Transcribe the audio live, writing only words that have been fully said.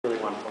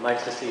wonderful.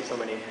 Nice to see so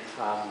many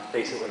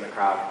faces in the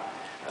crowd.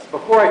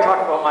 Before I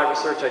talk about my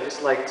research, I'd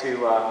just like to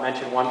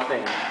mention one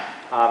thing.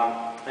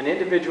 An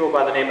individual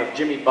by the name of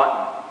Jimmy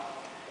Button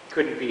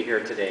couldn't be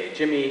here today.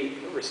 Jimmy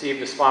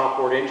received a spinal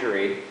cord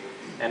injury,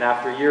 and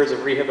after years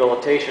of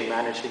rehabilitation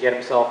managed to get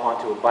himself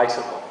onto a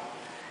bicycle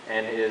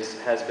and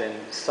has been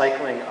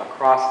cycling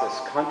across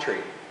this country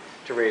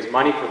to raise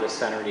money for this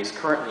center, and he's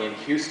currently in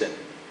Houston.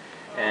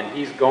 And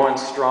he's going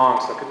strong,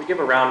 so could we give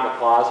a round of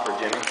applause for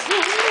Jimmy?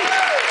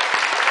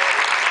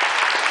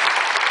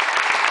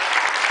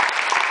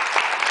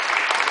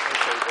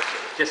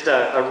 Just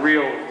a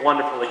real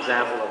wonderful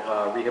example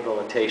of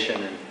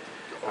rehabilitation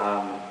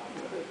and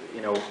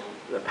you know,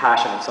 the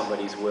passion of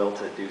somebody's will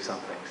to do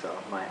something. So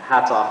my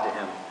hat's off to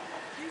him.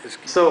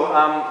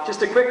 So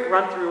just a quick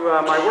run through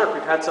my work.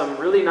 We've had some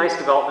really nice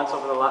developments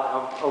over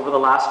the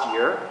last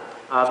year.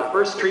 The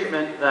first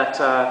treatment that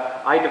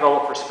I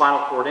developed for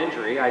spinal cord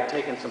injury, I'd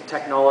taken some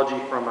technology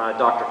from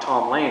Dr.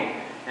 Tom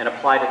Lane and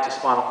applied it to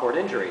spinal cord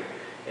injury.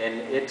 And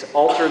it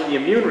altered the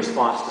immune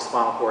response to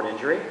spinal cord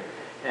injury.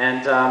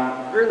 And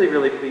really,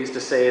 really pleased to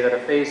say that a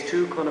phase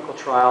 2 clinical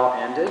trial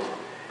ended,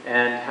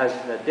 and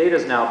the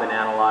data's now been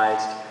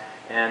analyzed.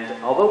 And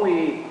although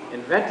we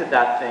invented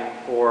that thing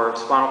for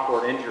spinal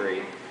cord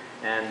injury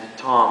and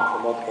Tom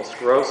for multiple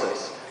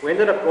sclerosis, we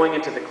ended up going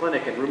into the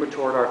clinic in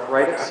rheumatoid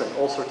arthritis and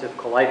ulcerative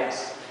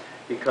colitis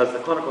because the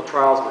clinical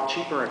trials were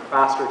cheaper and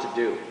faster to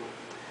do.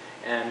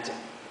 And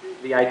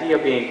the idea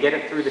being get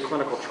it through the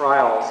clinical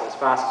trials as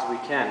fast as we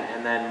can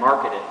and then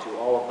market it to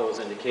all of those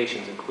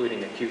indications,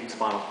 including acute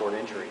spinal cord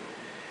injury.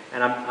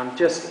 And I'm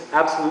just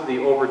absolutely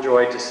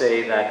overjoyed to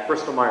say that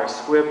Bristol Myers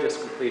Squibb just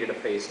completed a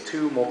phase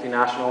 2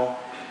 multinational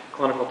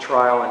clinical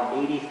trial,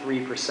 and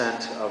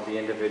 83% of the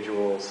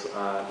individuals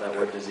that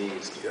were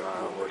diseased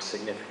were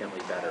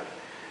significantly better.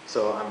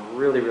 So I'm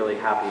really, really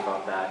happy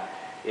about that.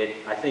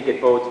 I think it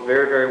bodes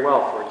very, very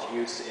well for its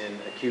use in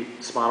acute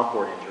spinal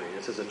cord injury.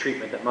 This is a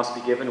treatment that must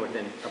be given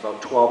within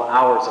about 12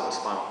 hours of a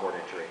spinal cord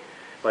injury.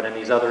 But in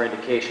these other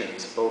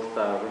indications, both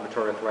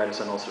rheumatoid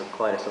arthritis and ulcerative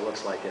colitis, it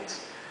looks like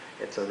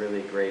it's a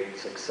really great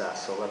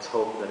success. So let's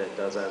hope that it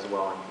does as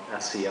well in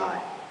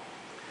SCI.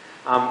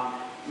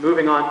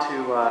 Moving on to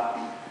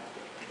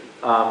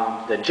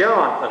the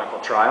Geron clinical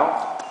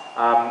trial.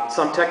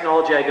 Some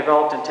technology I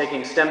developed in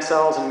taking stem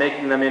cells and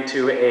making them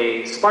into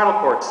a spinal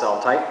cord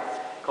cell type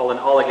called an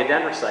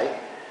oligodendrocyte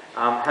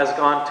has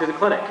gone to the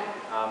clinic.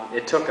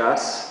 It took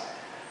us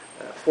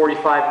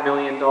 $45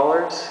 million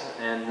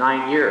and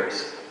 9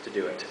 years to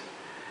do it.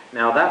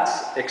 Now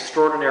that's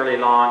extraordinarily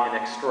long and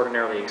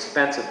extraordinarily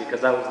expensive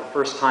because that was the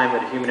first time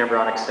that a human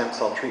embryonic stem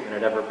cell treatment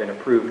had ever been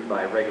approved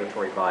by a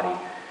regulatory body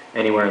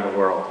anywhere in the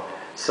world.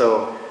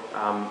 So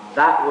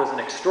that was an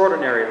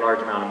extraordinarily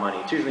large amount of money.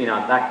 It's usually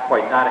not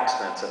quite that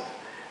expensive.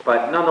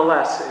 But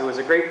nonetheless, it was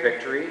a great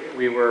victory.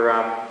 We were,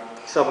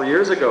 several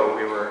years ago,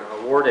 we were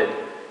awarded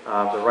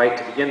the right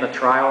to begin the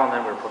trial, and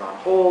then we were put on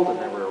hold, and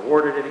then we were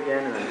awarded it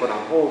again, and then put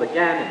on hold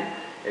again, and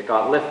it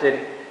got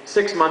lifted.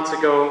 6 months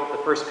ago, the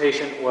first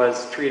patient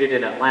was treated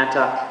in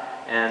Atlanta,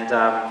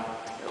 and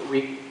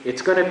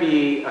it's going to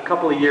be a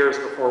couple of years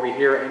before we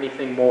hear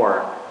anything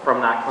more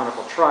from that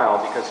clinical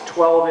trial because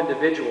 12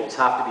 individuals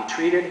have to be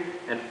treated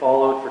and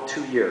followed for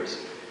 2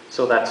 years.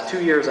 So that's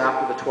 2 years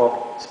after the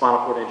 12th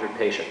spinal cord injured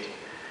patient.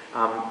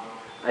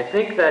 I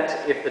think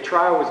that if the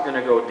trial was going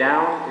to go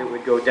down, it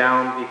would go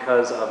down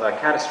because of a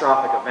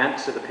catastrophic event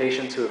to the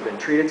patients who have been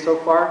treated so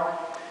far.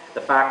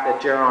 The fact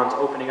that Geron's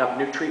opening up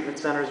new treatment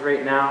centers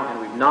right now,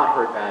 and we've not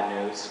heard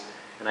bad news.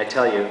 And I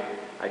tell you,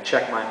 I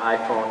check my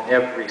iPhone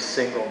every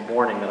single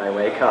morning that I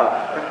wake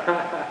up.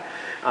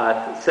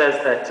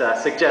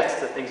 Suggests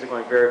that things are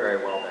going very,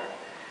 very well there.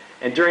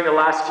 And during the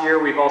last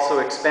year, we've also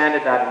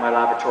expanded that in my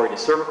laboratory to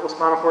cervical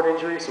spinal cord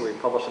injury, so we've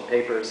published some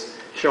papers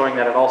showing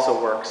that it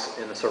also works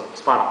in the cervical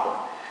spinal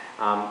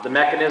cord. The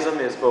mechanism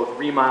is both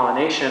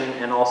remyelination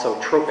and also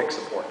trophic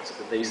support, so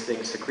that these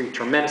things secrete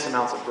tremendous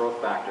amounts of growth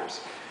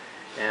factors.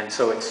 And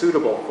so it's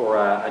suitable for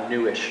a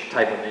newish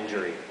type of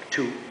injury,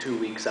 two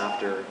weeks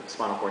after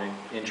spinal cord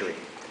injury.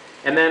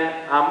 And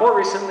then more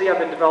recently, I've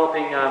been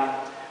developing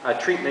a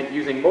treatment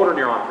using motor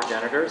neuron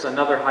progenitors,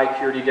 another high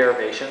purity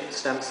derivation.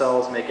 Stem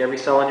cells make every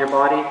cell in your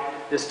body.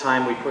 This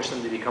time we push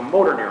them to become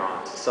motor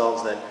neurons,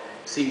 cells that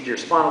seed your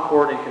spinal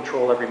cord and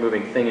control every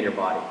moving thing in your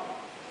body.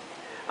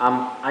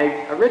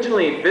 I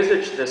originally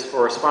envisaged this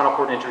for a spinal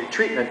cord injury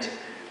treatment,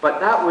 but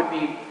that would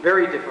be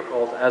very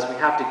difficult as we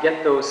have to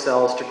get those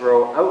cells to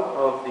grow out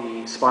of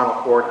the spinal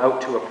cord out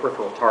to a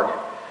peripheral target.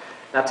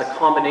 That's a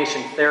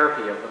combination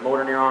therapy of the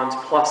motor neurons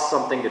plus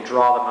something to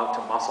draw them out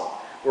to muscle.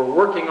 We're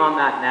working on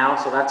that now,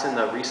 so that's in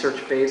the research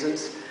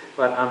phases,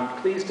 but I'm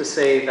pleased to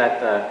say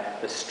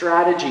that the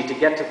strategy to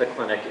get to the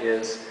clinic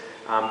is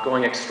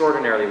going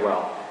extraordinarily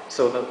well.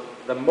 So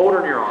the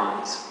motor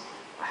neurons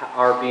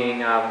are being,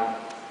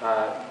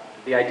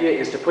 the idea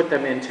is to put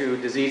them into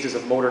diseases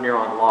of motor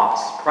neuron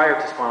loss prior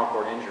to spinal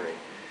cord injury.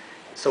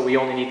 So we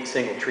only need a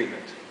single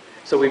treatment.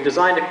 So we've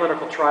designed a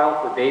clinical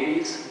trial for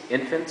babies,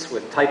 infants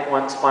with type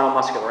 1 spinal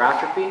muscular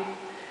atrophy,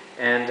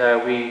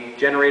 And we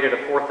generated a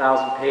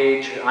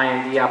 4,000-page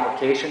IND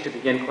application to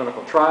begin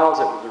clinical trials.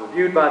 It was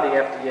reviewed by the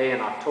FDA in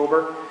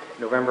October,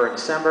 November and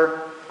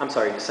December. I'm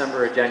sorry,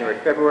 December, January,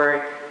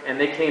 February. And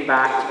they came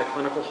back with a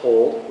clinical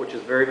hold, which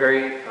is very,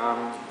 very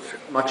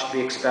much to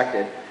be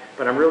expected.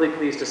 But I'm really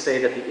pleased to say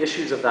that the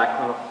issues of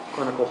that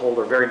clinical hold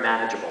are very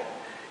manageable.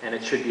 And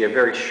it should be a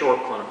very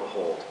short clinical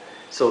hold.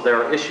 So there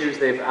are issues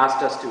they've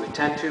asked us to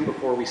attend to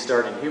before we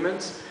start in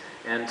humans.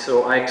 And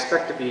so I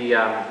expect to be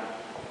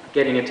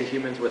getting into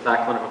humans with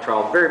that clinical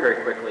trial very,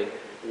 very quickly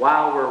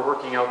while we're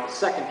working out the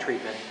second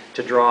treatment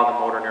to draw the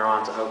motor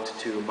neurons out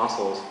to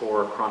muscles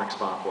for chronic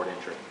spinal cord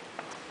injury.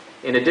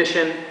 In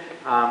addition,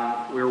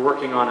 we're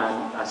working on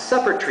a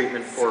separate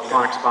treatment for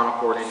chronic spinal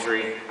cord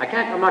injury.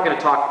 I'm not going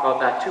to talk about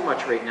that too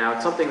much right now.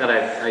 It's something that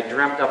I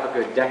dreamt up a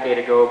good decade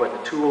ago, but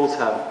the tools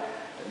have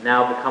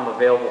now become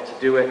available to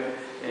do it.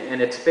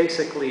 And it's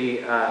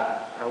basically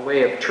a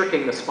way of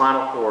tricking the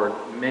spinal cord,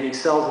 many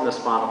cells in the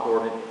spinal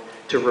cord,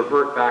 to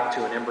revert back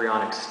to an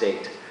embryonic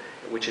state,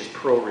 which is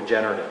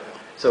pro-regenerative.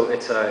 So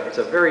it's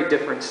a very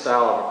different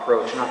style of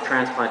approach, not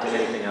transplanting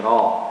anything at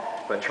all,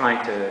 but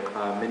trying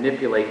to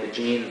manipulate the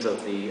genes of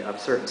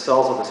certain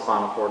cells of the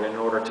spinal cord in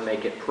order to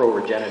make it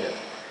pro-regenerative.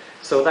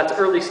 So that's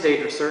early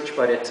stage research,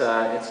 but it's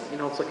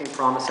looking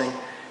promising.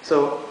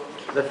 So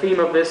the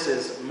theme of this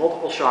is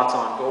multiple shots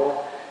on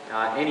goal.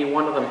 Any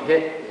one of them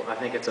hit, I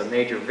think it's a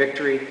major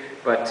victory,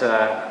 but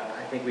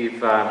I think we've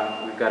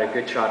got a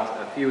good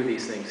shot, a few of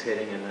these things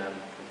hitting, and a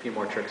few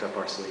more tricks up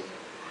our sleeve.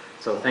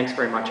 So thanks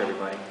very much,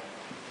 everybody.